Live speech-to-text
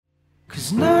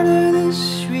'Cause none of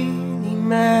this really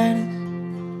matters.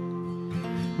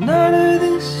 None of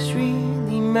this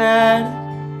really matters.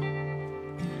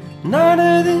 None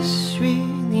of this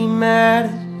really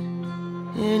matters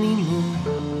anymore.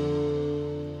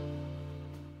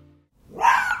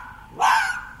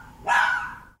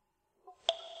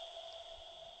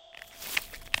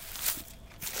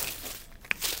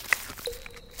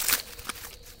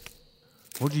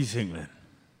 What do you think, then?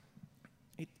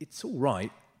 It's all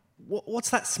right. What's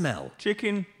that smell?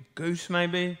 Chicken? Goose,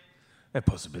 maybe? They're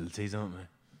possibilities, aren't they?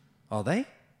 Are they?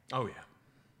 Oh, yeah.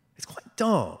 It's quite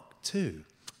dark, too.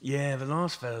 Yeah, the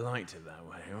last fella liked it that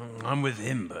way. I'm with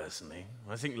him, personally.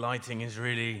 I think lighting is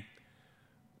really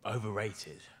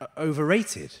overrated.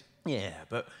 Overrated? Yeah,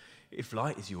 but if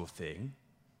light is your thing,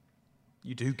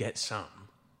 you do get some.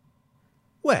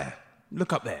 Where?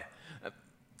 Look up there.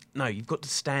 No, you've got to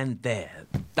stand there.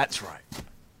 That's right.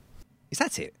 Is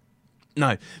that it?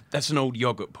 No, that's an old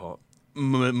yogurt pot.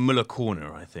 Muller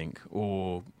Corner, I think,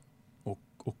 or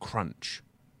Crunch.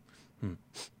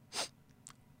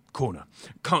 Corner.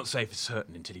 Can't say for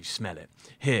certain until you smell it.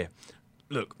 Here,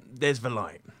 look, there's the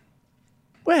light.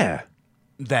 Where?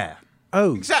 There.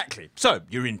 Oh. Exactly. So,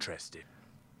 you're interested.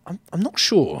 I'm not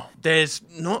sure. There's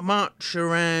not much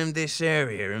around this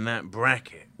area in that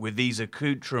bracket with these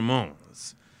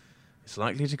accoutrements. It's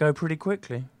likely to go pretty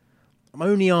quickly. I'm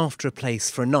only after a place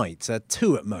for a night,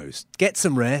 2 at most. Get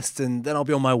some rest, and then I'll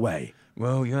be on my way.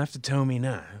 Well, you'll have to tell me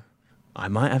now. I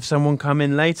might have someone come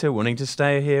in later wanting to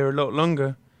stay here a lot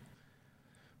longer.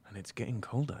 And it's getting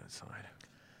cold outside.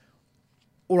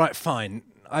 All right, fine.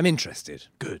 I'm interested.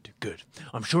 Good, good.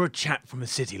 I'm sure a chap from a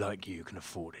city like you can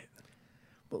afford it.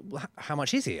 Well, how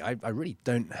much is it? I really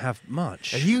don't have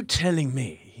much. Are you telling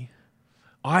me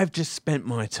I've just spent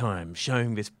my time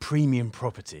showing this premium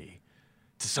property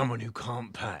to someone who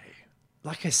can't pay?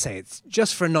 Like I say, it's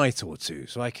just for a night or two,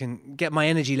 so I can get my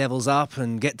energy levels up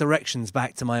and get directions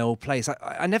back to my old place.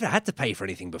 I never had to pay for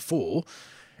anything before.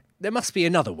 There must be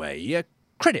another way.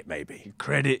 Credit, maybe.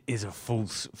 Credit is a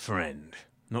false friend.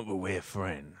 Not that we're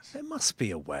friends. There must be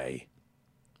a way.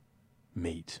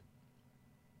 Meat.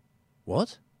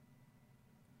 What?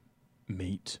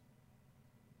 Meat.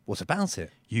 What about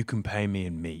it? You can pay me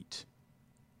in meat.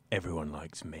 Everyone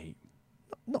likes meat.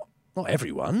 Not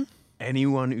everyone.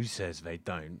 Anyone who says they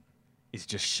don't is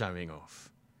just showing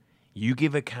off. You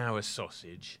give a cow a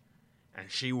sausage, and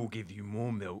she will give you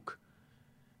more milk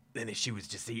than if she was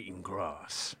just eating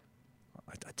grass.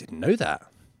 I didn't know that.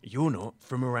 You're not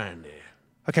from around here.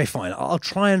 Okay, fine. I'll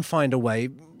try and find a way.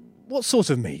 What sort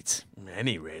of meat?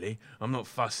 Any, really. I'm not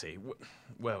fussy.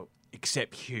 Well,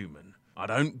 except human. I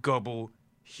don't gobble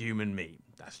human meat.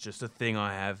 That's just a thing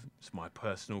I have. It's my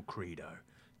personal credo.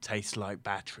 Tastes like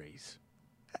batteries.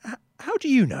 How do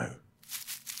you know?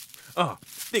 Ah,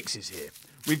 Vix is here.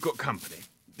 We've got company.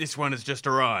 This one has just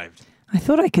arrived. I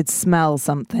thought I could smell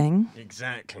something.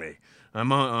 Exactly. I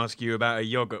might ask you about a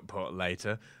yogurt pot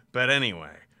later. But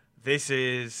anyway, this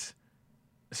is...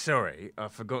 Sorry,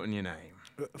 I've forgotten your name.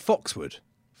 Foxwood.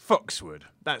 Foxwood,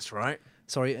 that's right.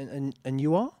 Sorry, and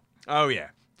you are? Oh yeah,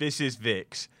 this is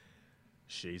Vix.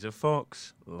 She's a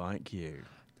fox, like you.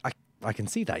 I can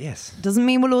see that, yes. Doesn't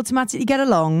mean we'll automatically get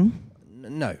along.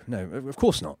 No, of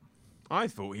course not. I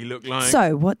thought he looked like...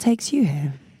 So, what takes you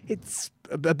here? It's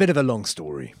a bit of a long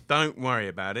story. Don't worry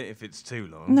about it if it's too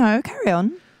long. No, carry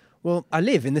on. Well, I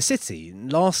live in the city.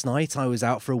 Last night I was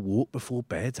out for a walk before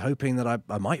bed, hoping that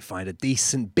I might find a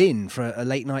decent bin for a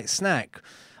late-night snack.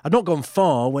 I'd not gone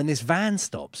far when this van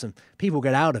stops and people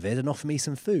get out of it and offer me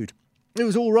some food. It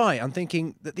was all right. I'm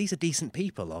thinking that these are decent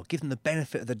people. I'll give them the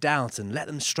benefit of the doubt and let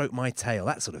them stroke my tail,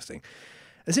 that sort of thing.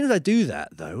 As soon as I do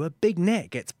that, though, a big net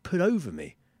gets put over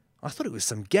me. I thought it was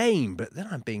some game, but then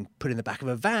I'm being put in the back of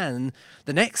a van, and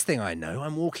the next thing I know,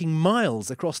 I'm walking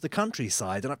miles across the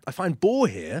countryside, and I find Boar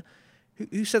here,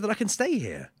 who said that I can stay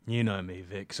here. You know me,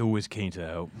 Vix. Always keen to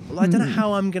help. Well, I don't know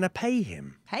how I'm going to pay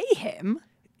him. Pay him?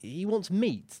 He wants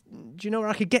meat. Do you know where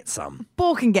I could get some?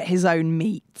 Boar can get his own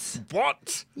meat.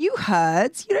 What? You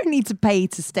heard. You don't need to pay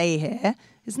to stay here.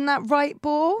 Isn't that right,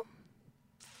 Boar?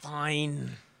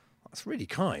 Fine. That's really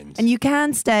kind. And you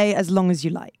can stay as long as you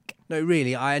like. No,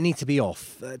 really, I need to be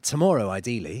off. Tomorrow,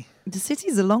 ideally. The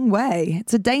city's a long way.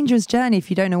 It's a dangerous journey if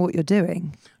you don't know what you're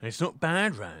doing. And it's not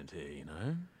bad round here, you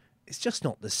know? It's just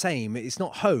not the same. It's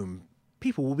not home.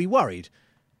 People will be worried.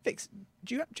 Vix,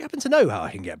 do you happen to know how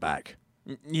I can get back?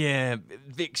 Yeah,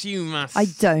 Vix, you must... I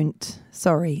don't.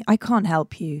 Sorry, I can't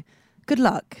help you. Good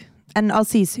luck. And I'll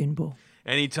see you soon, Boar.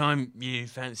 Anytime you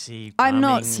fancy I'm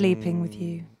not plumbing- sleeping with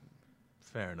you.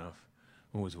 Fair enough.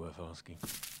 Always worth asking.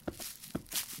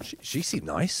 She seemed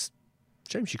nice.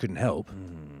 Shame she couldn't help.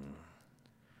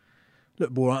 Look,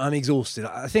 boy, I'm exhausted.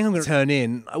 I think I'm going to turn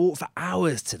in. I walked for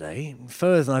hours today,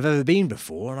 further than I've ever been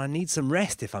before, and I need some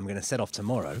rest if I'm going to set off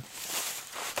tomorrow.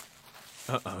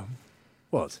 Uh-oh.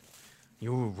 What?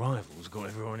 Your arrival's got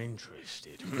everyone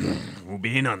interested. We'll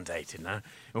be inundated now.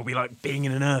 It'll be like being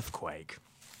in an earthquake.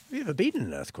 Have you ever been in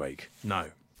an earthquake? No.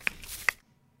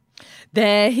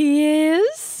 There he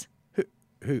is.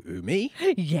 Who, me?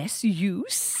 Yes, you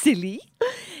silly.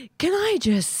 Can I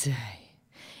just say,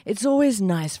 it's always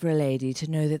nice for a lady to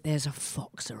know that there's a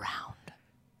fox around.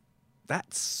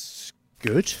 That's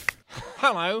good.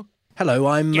 Hello. Hello,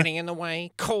 I'm... Getting in the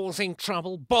way, causing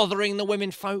trouble, bothering the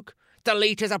women folk.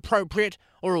 Delete as appropriate,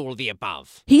 or all the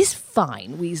above. He's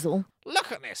fine, Weasel.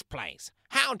 Look at this place.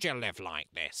 How'd you live like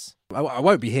this? I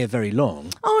won't be here very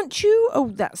long. Aren't you?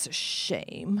 Oh, that's a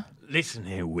shame. Listen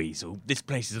here, Weasel. This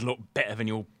place is a lot better than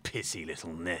your pissy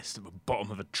little nest at the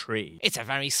bottom of a tree. It's a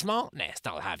very smart nest,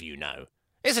 I'll have you know.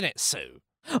 Isn't it, Sue?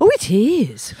 Oh, it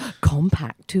is.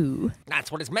 Compact, too.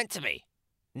 That's what it's meant to be.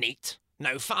 Neat,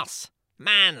 no fuss,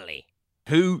 manly.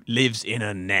 Who lives in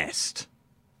a nest?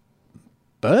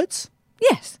 Birds?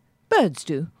 Yes, birds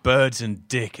do. Birds and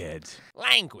dickheads.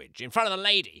 Language in front of the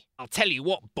lady. I'll tell you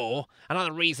what, Boar.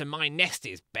 Another reason my nest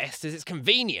is best is it's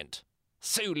convenient.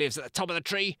 Sue lives at the top of the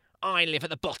tree. I live at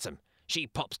the bottom. She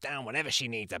pops down whenever she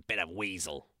needs a bit of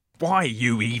weasel. Why are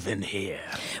you even here?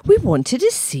 We wanted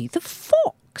to see the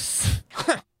fox.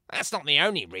 That's not the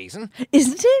only reason.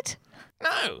 Isn't it?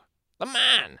 No, the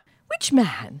man. Which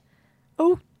man?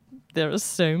 Oh, there are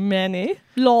so many.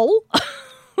 Lol.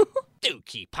 Do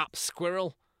keep up,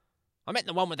 squirrel. I meant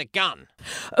the one with the gun.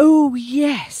 Oh,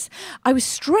 yes. I was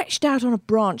stretched out on a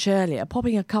branch earlier,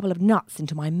 popping a couple of nuts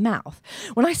into my mouth,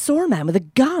 when I saw a man with a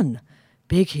gun.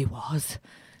 Big he was.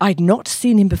 I'd not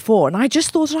seen him before, and I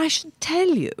just thought I should tell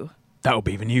you. That'll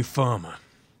be the new farmer.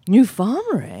 New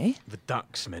farmer, eh? The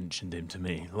ducks mentioned him to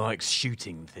me. Likes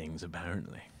shooting things,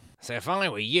 apparently. So if I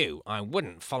were you, I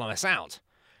wouldn't follow us out.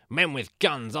 Men with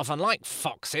guns often like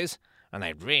foxes, and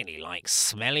they'd really like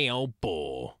smelly old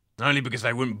Boar. Only because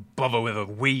they wouldn't bother with a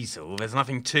weasel. There's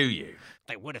nothing to you.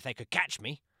 They would if they could catch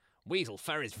me. Weasel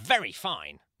fur is very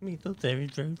fine.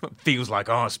 Feels like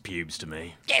arse pubes to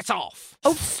me. Get off!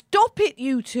 Oh, stop it,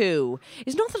 you two.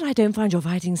 It's not that I don't find your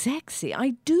fighting sexy.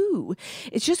 I do.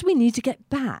 It's just we need to get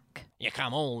back. You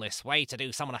come all this way to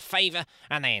do someone a favour,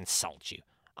 and they insult you.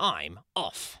 I'm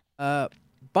off.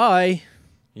 Bye.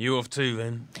 You off too,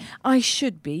 then? I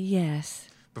should be, yes.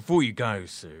 Before you go,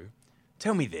 Sue,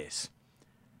 tell me this.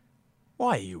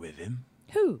 Why are you with him?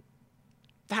 Who?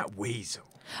 That weasel.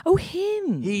 Oh,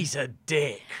 him. He's a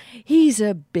dick. He's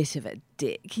a bit of a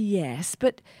dick, yes,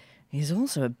 but he's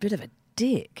also a bit of a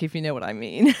dick, if you know what I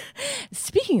mean.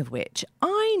 Speaking of which,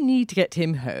 I need to get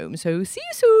him home, so see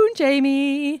you soon,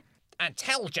 Jamie. And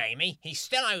tell Jamie he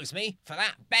still owes me for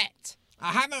that bet.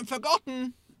 I haven't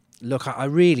forgotten. Look, I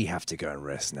really have to go and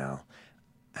rest now.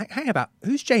 Hang about.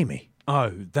 Who's Jamie?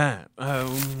 Oh, that.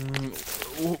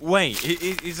 Wait,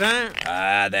 is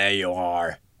that? There you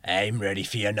are. I'm ready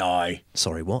for you now.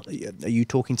 Sorry, what? Are you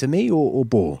talking to me or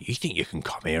Boar? You think you can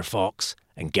come here, Fox,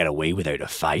 and get away without a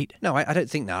fight? No, I don't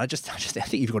think that. I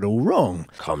think you've got it all wrong.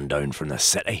 Come down from the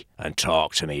city and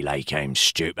talk to me like I'm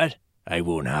stupid? I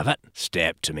won't have it.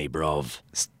 Step to me, bruv.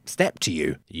 Step to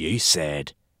you? You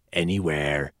said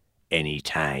anywhere,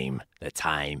 anytime. The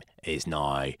time is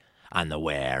now, and the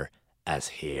where is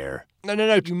here. No,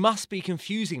 you must be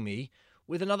confusing me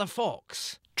with another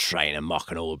fox. Trying to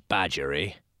mock an old badger,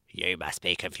 eh? You must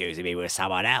be confusing me with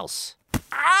someone else.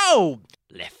 Ow!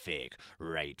 Left fig,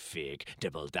 right fig,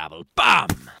 dibble dabble, bam!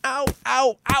 Ow,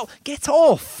 ow, ow! Get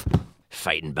off!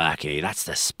 Fighting back, eh? That's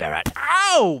the spirit.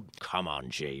 Ow! Come on,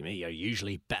 Jamie. You're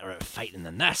usually better at fighting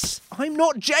than this. I'm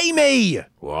not Jamie!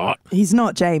 What? He's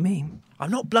not Jamie.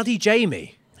 I'm not bloody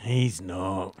Jamie. He's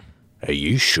not. Are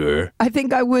you sure? I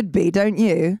think I would be, don't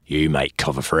you? You might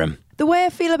cover for him. The way I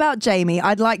feel about Jamie,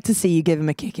 I'd like to see you give him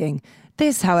a kicking.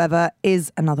 This, however,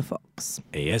 is another fox.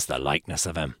 He is the likeness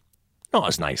of him. Not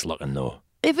as nice looking, though.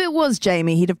 If it was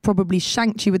Jamie, he'd have probably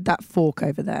shanked you with that fork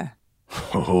over there.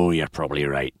 Oh, you're probably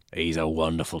right. He's a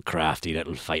wonderful, crafty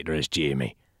little fighter, is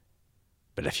Jamie.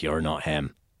 But if you're not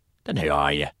him, then who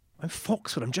are you? I'm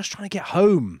Foxwood. I'm just trying to get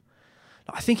home.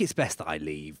 I think it's best that I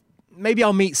leave. Maybe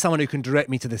I'll meet someone who can direct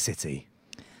me to the city.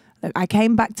 Look, I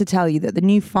came back to tell you that the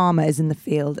new farmer is in the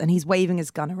field and he's waving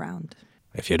his gun around.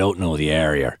 If you don't know the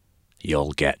area,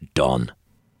 you'll get done.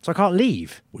 So I can't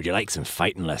leave? Would you like some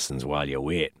fighting lessons while you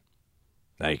wait?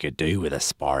 I could do with a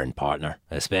sparring partner,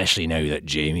 especially now that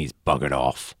Jamie's buggered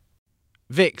off.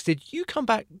 Vix, did you come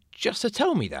back just to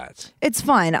tell me that? It's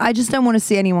fine. I just don't want to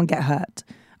see anyone get hurt.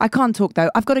 I can't talk, though.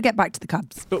 I've got to get back to the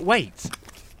cubs. But wait.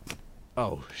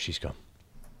 Oh, she's gone.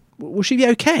 Will she be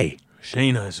okay?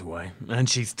 She knows the way, and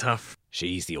she's tough.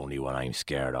 She's the only one I'm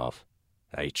scared of.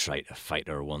 I tried to fight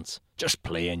her once, just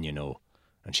playing, you know,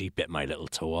 and she bit my little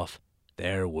toe off.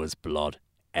 There was blood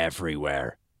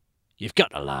everywhere. You've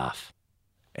got to laugh.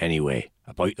 Anyway,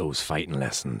 about those fighting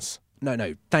lessons.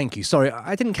 No, thank you. Sorry,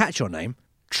 I didn't catch your name.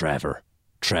 Trevor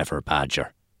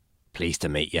Badger. Pleased to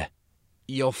meet you.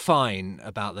 You're fine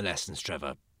about the lessons,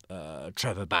 Trevor.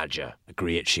 Trevor Badger. A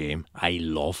great shame. I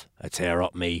love a tear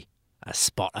up me, a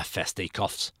spot of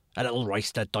fisticuffs, a little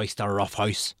roister doister rough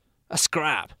house, a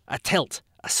scrap, a tilt,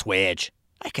 a swage.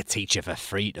 I could teach you for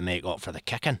free to make up for the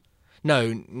kicking.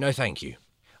 No, thank you.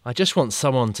 I just want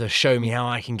someone to show me how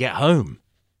I can get home.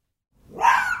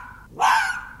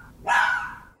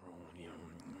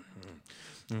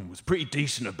 It was pretty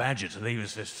decent of Badger to leave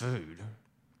us this food.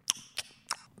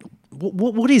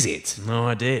 What is it? No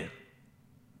idea.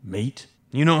 Meat?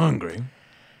 You not hungry?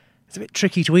 It's a bit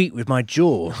tricky to eat with my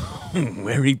jaw.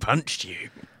 Where he punched you.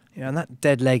 Yeah, and that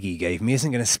dead leg he gave me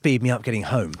isn't going to speed me up getting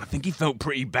home. I think he felt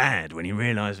pretty bad when he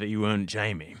realised that you weren't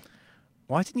Jamie.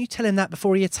 Why didn't you tell him that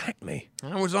before he attacked me?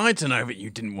 How was I to know that you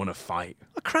didn't want to fight?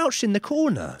 I crouched in the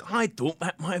corner. I thought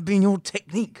that might have been your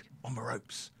technique on the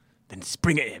ropes. Then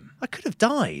spring at him. I could have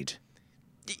died.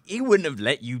 He wouldn't have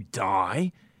let you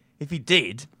die. If he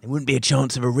did, there wouldn't be a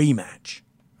chance of a rematch.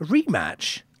 A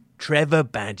rematch? Trevor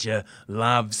Badger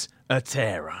loves a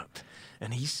tear-up.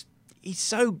 And he's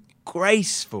so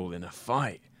graceful in a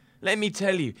fight. Let me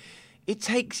tell you, it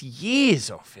takes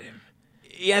years off him.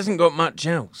 He hasn't got much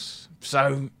else.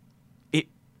 So it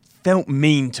felt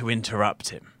mean to interrupt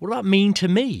him. What about mean to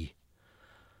me?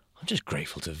 I'm just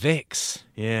grateful to Vix.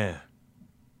 Yeah.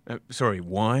 Sorry,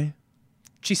 why?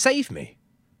 She saved me.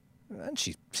 And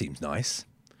she seems nice.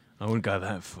 I wouldn't go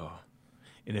that far.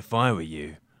 And if I were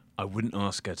you, I wouldn't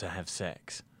ask her to have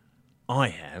sex. I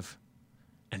have,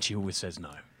 and she always says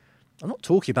no. I'm not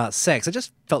talking about sex. I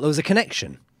just felt there was a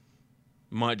connection.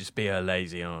 Might just be her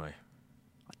lazy eye.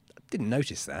 Didn't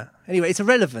notice that. Anyway, it's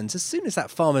irrelevant. As soon as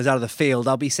that farmer's out of the field,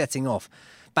 I'll be setting off.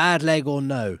 Bad leg or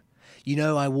no. You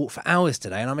know, I walked for hours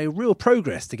today and I made real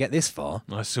progress to get this far.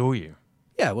 I saw you.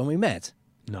 Yeah, when we met.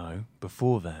 No,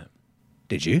 before that.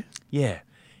 Did you? Yeah.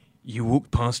 You walked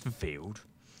past the field,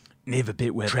 near the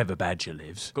bit where Trevor Badger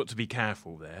lives. Got to be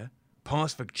careful there.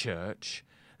 Past the church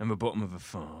and the bottom of the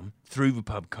farm, through the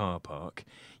pub car park.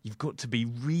 You've got to be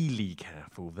really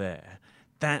careful there.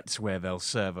 That's where they'll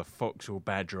serve a fox or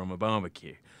badger on the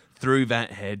barbecue. Through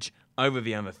that hedge, over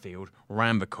the other field,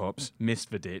 ran the cops,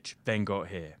 missed the ditch, then got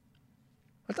here.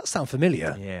 That does sound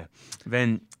familiar. Yeah.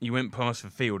 Then you went past the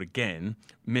field again,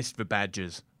 missed the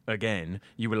badgers again.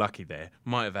 You were lucky there.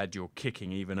 Might have had your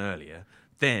kicking even earlier.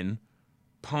 Then,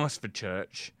 past the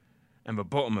church and the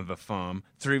bottom of the farm,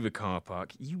 through the car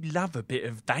park. You love a bit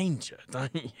of danger,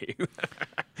 don't you?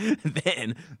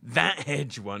 Then, that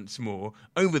hedge once more,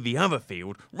 over the other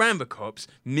field, ran the cops,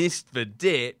 missed the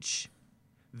ditch,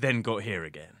 then got here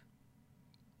again.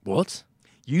 What?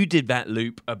 You did that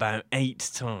loop about 8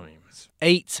 times.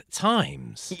 8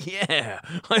 times? Yeah,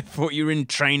 I thought you were in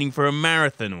training for a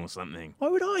marathon or something. Why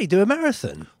would I do a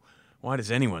marathon? Why does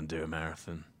anyone do a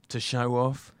marathon? To show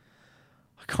off?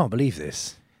 I can't believe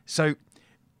this. So,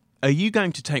 are you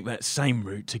going to take that same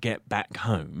route to get back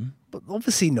home? But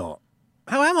obviously not.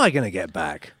 How am I going to get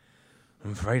back?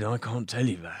 I'm afraid I can't tell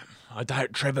you that. I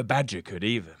doubt Trevor Badger could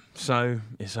either. So,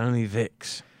 it's only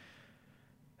Vix.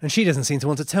 And she doesn't seem to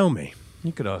want to tell me.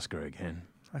 You could ask her again.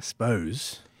 I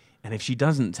suppose. And if she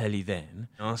doesn't tell you then,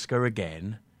 ask her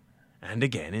again and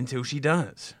again until she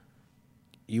does.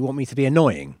 You want me to be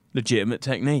annoying? Legitimate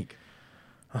technique.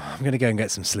 I'm going to go and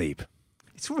get some sleep.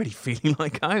 It's already feeling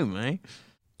like home, eh?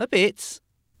 A bit.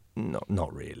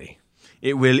 Not really.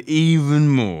 It will even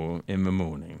more in the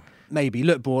morning. Maybe.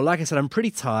 Look, Boar, like I said, I'm pretty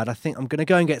tired. I think I'm going to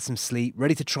go and get some sleep,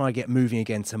 ready to try and get moving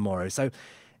again tomorrow. So,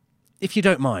 if you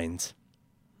don't mind...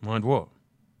 Mind what?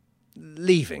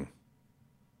 Leaving.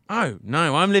 Oh,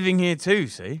 no, I'm living here too,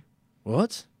 see?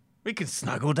 What? We can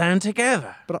snuggle down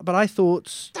together. But I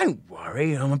thought... Don't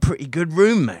worry, I'm a pretty good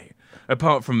roommate.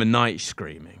 Apart from the night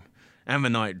screaming and the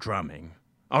night drumming.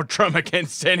 I'll drum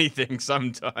against anything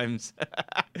sometimes.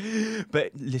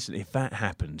 But listen, if that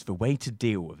happens, the way to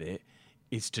deal with it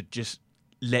is to just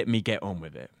let me get on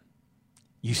with it.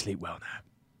 You sleep well now.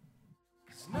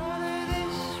 None of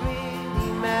this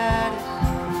really matters.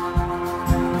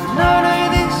 None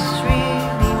of this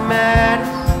really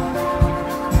matters.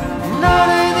 None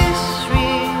of this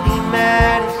really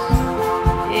matters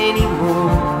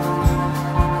anymore.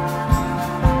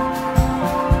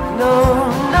 No,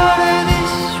 none of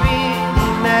this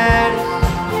really matters.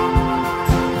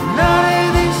 None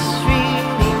of this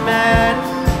really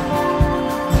matters.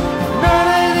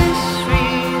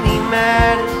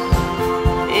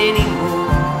 any